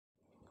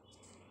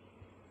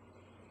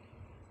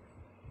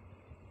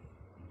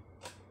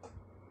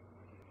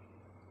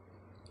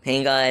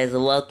Hey guys,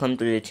 welcome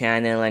to the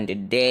channel, and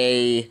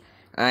today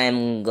I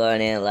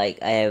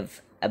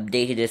have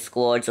updated the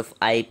squads of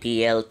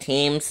IPL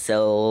teams,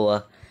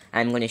 so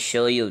I'm gonna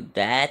show you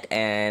that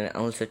and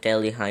also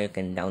tell you how you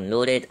can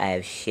download it. I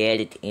have shared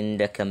it in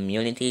the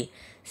community,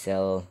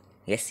 so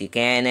yes you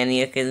can, and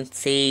you can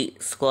see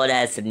squad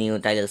has a new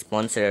title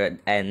sponsor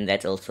and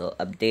that's also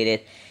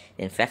updated.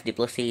 In fact,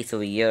 Duplessis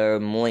over here,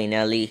 Moeen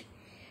Ali,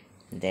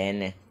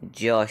 then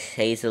Josh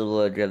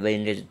Hazelwood,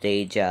 Ravindra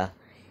Jadeja,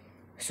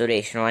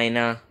 Suresh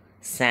Raina,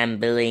 Sam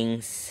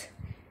Billings,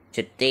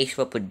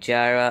 Cheteshwar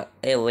Pujara.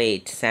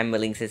 Wait, Sam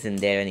Billings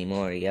isn't there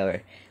anymore.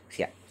 Cheteshwar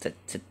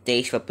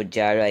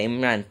Pujara,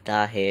 Imran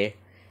Tahir,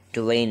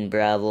 Dwayne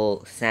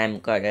Bravo, Sam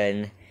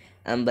Curran,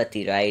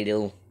 Ambati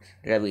Raidu,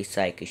 Ravi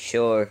Sai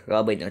Kishore,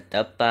 Robin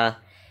Uthappa,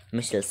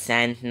 Michelle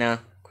Santna,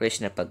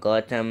 Krishna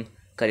Pagotam,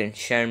 Karan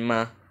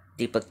Sharma,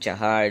 Deepak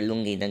Chahar,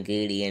 Lungi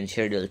Nagiri, and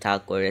Shardul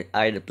Thakur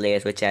are the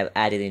players which I've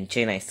added in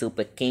Chennai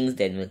Super Kings.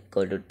 Then we'll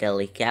go to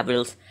Delhi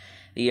Capitals.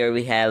 Here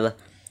we have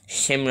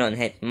Shimron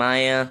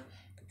Hetmaya,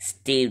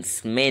 Steve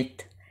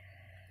Smith,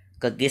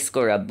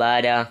 Kagisko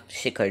Rabada,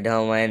 Shikhar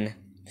Dhawan,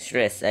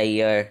 Shreyas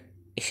Iyer,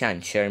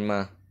 Ishant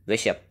Sharma,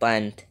 Rishabh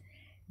Pant,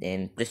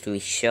 then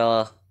Prithvi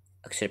Shaw,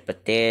 Akshar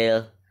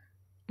Patel,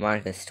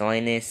 Marcus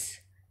Stoinis,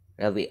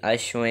 Ravi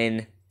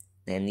Ashwin.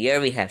 Then here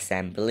we have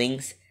Sam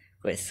Billings,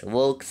 Chris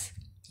Wilkes,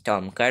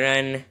 Tom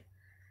Curran,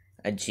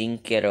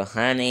 Ajinkya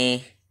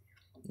Rohane,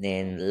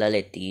 then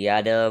Lalit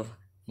Yadav,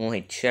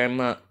 Mohit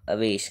Sharma,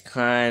 Avesh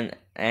Khan,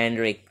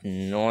 Andrik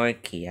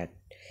Norkiat,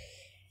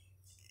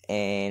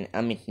 and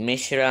Amit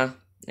Mishra,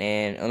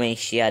 and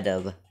Umesh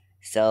Yadav.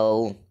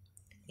 So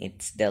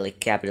it's Delhi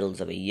Capitals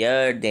of a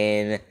year.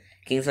 Then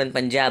Kings on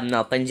Punjab.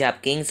 Now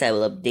Punjab Kings, I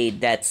will update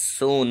that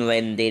soon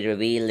when they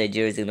reveal the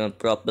jersey not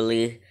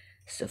properly.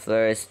 So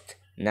first,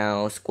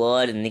 now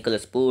squad: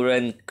 Nicholas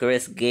Puran,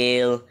 Chris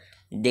Gale,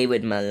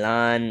 David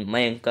Malan,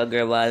 Mayank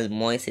Agrawal,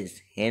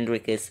 Moises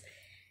Henriquez,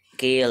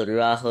 KL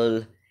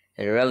Rahul,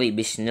 Ravi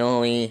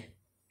Bishnoi,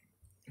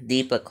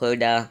 Deepak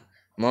Hooda,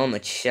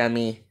 Mohammad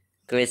Shami,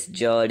 Chris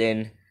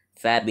Jordan,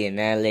 Fabian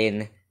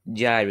Allen,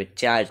 Jai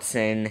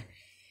Richardson,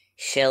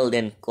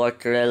 Sheldon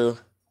Cottrell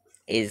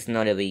is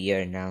not of a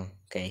year now.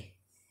 Okay.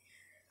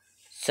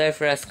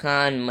 Sarfaraz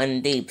Khan,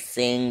 Mandeep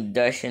Singh,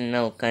 Darshan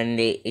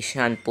Nalkande,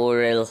 Ishan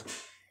Porel,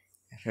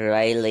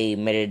 Riley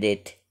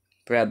Meredith,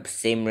 Prab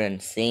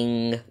Simran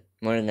Singh,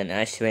 Morgan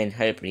Ashwin,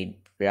 Harpreet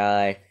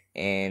Brar,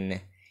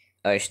 and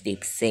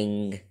Arshdeep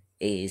Singh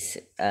is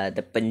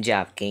the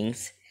Punjab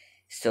Kings.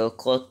 So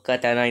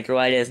Kolkata Knight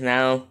Riders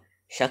now: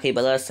 Shakib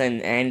Al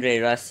Hasan, Andre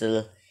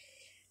Russell,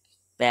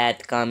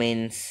 Pat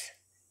Cummins,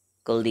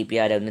 Kuldeep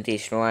Yadav,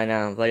 Nitish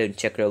Rana, Varun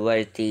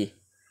Chakravarti,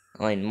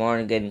 Owen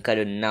Morgan,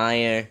 Karun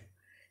Nair,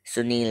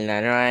 Sunil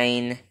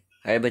Narayan,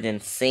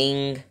 Harbhajan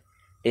Singh,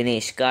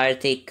 Dinesh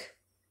Karthik,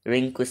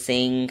 Rinku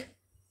Singh,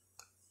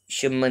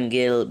 Shubman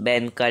Gill,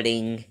 Ben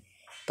Cutting,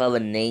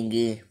 Pawan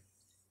Negi,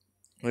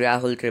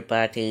 Rahul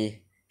Tripathi,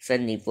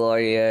 Sandeep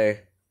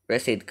Warrior,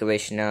 Prasid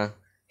Krishna,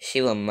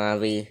 Shivam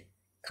Mavi,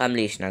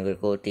 Kamlesh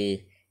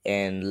Nagarkoti,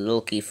 and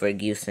Loki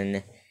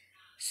Ferguson.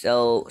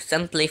 So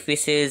some play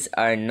fishes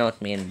are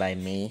not made by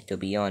me, to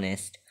be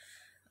honest.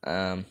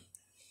 So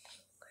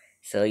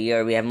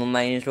here we have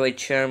Mumbai Rohit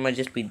Sharma,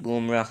 Jasprit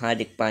Bumrah,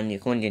 Hardik Pandya,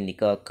 Kunjan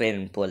Dika,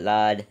 Kiran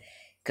Pollard,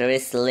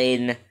 Chris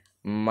Lynn,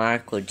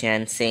 Marco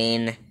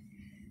Jansen,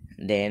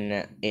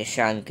 then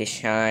Ishan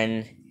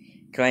Kishan,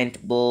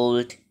 Trent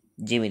Bolt,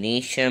 Jimmy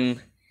Neesham,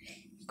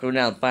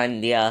 Krunal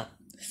Pandya,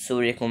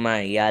 Surya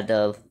Kumar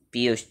Yadav,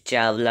 Piyush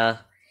Chawla,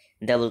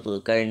 Dhaval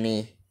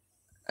Kulkarni,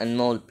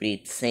 Anmol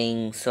Preet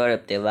Singh,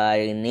 Saurabh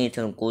Tiwari,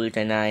 Nathan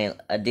Coulter-Nile,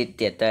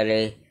 Aditya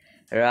Tare,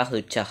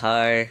 Rahul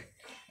Chahar,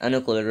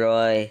 Anukul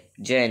Roy,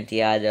 Jayant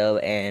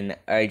Yadav, and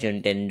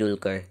Arjun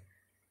Tendulkar.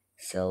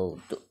 So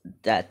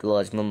that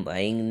was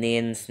Mumbai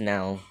Indians.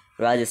 Now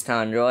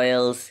Rajasthan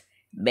Royals: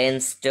 Ben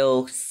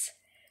Stokes,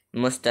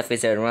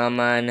 Mustafizur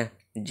Rahman,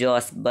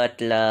 Josh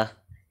Butler,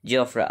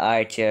 Jofra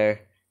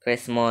Archer,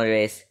 Chris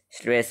Morris,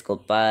 Shreyas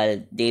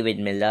Gopal, David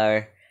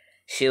Miller,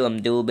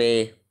 Shivam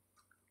Dubey,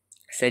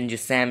 Sanju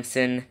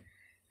Samson,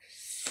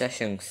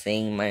 Shashank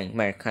Singh, Mayank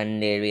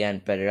Markande,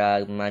 Riyan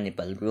Parag,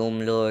 Manipal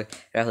Rumlor,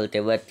 Rahul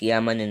Tewat,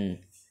 Yaman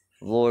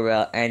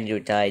Vora, Andrew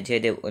Tai,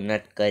 Jadev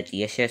Unatkat,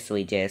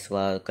 Yashaswi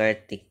Jaiswal,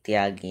 Kartik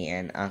Tyagi,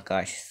 and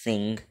Akash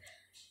Singh.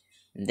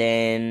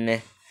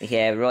 Then we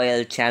have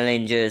Royal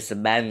Challengers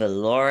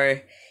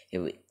Bangalore.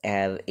 Here we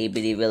have AB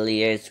de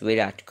Villiers,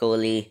 Virat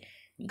Kohli,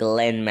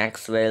 Glenn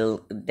Maxwell,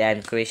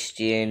 Dan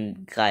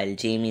Christian, Kyle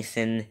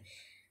Jamieson,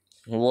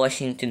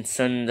 Washington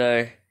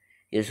Sundar,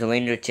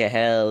 Yuzvendra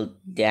Chahal,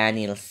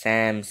 Daniel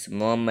Sams,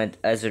 Mohammad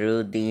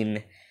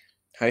Azharuddin,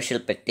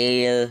 Harshal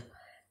Patel,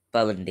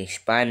 Pawan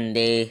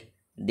Deshpande,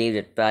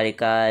 David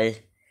Parikal,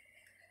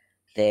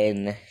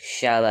 then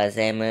Shahbaz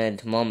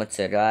Ahmed, Mohammad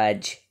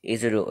Siraj,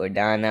 Izuru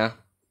Ordana,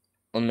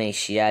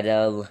 Umesh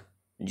Yadav,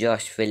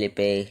 Josh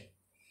Philippe.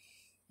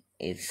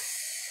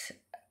 Umesh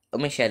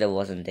Yadav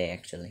wasn't there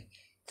actually.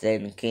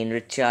 Then Kane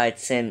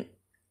Richardson,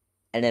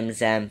 Adam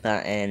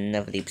Zampa, and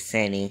Navdeep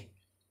Saini.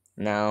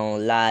 Now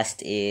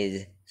last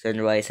is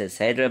Sunrisers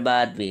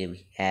Hyderabad.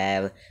 We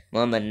have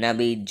Mohammad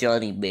Nabi,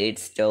 Johnny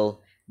Bairstow,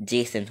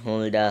 Jason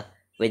Holder,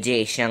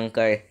 Vijay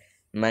Shankar,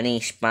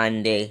 Manish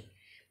Pandey,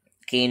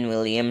 Kane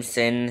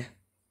Williamson,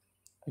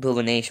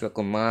 Bhuvaneshwar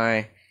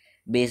Kumar,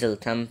 Basil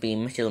Thampi,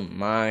 Mitchell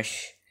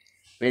Marsh,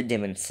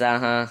 Riddhiman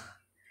Saha,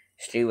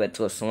 Srivat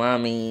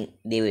Goswami,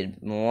 David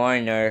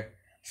Warner,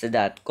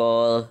 Siddharth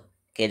Kaul,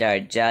 Kedar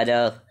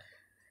Jadhav,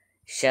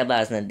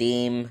 Shahbaz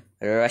Nadeem,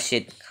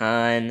 Rashid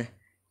Khan,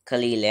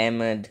 Khalil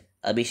Ahmed,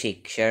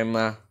 Abhishek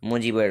Sharma,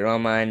 Mujibur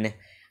Rahman,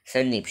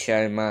 Sandeep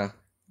Sharma,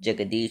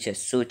 Jagadish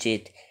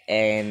Suchit,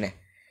 and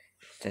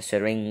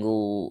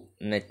Saringu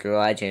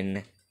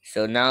Natarajan.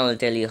 So now I'll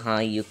tell you how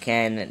you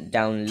can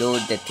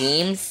download the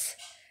themes.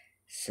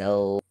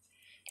 So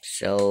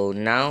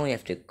now you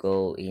have to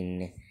go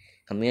in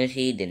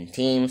community, then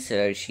team,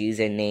 search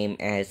username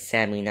as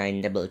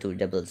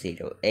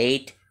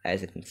Sammy922008,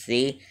 as you can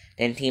see.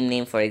 Then team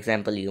name, for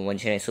example, you want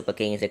Chennai Super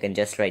Kings, you can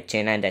just write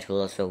Chennai, that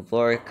will also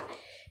work.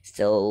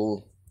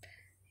 So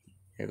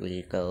here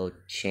we go,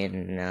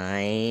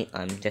 Chennai.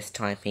 I'm just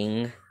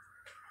typing.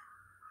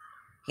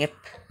 Yep,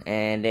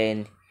 and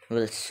then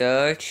we'll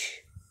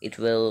search. It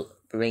will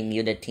bring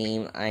you the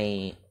team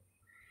I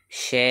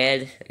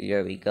shared.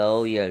 Here we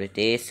go, here it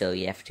is. So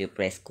you have to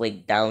press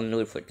quick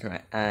download for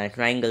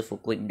triangle for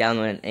quick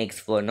download and X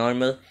for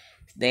normal.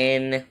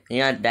 Then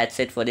yeah, that's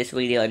it for this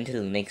video.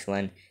 Until the next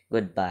one,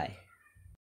 goodbye.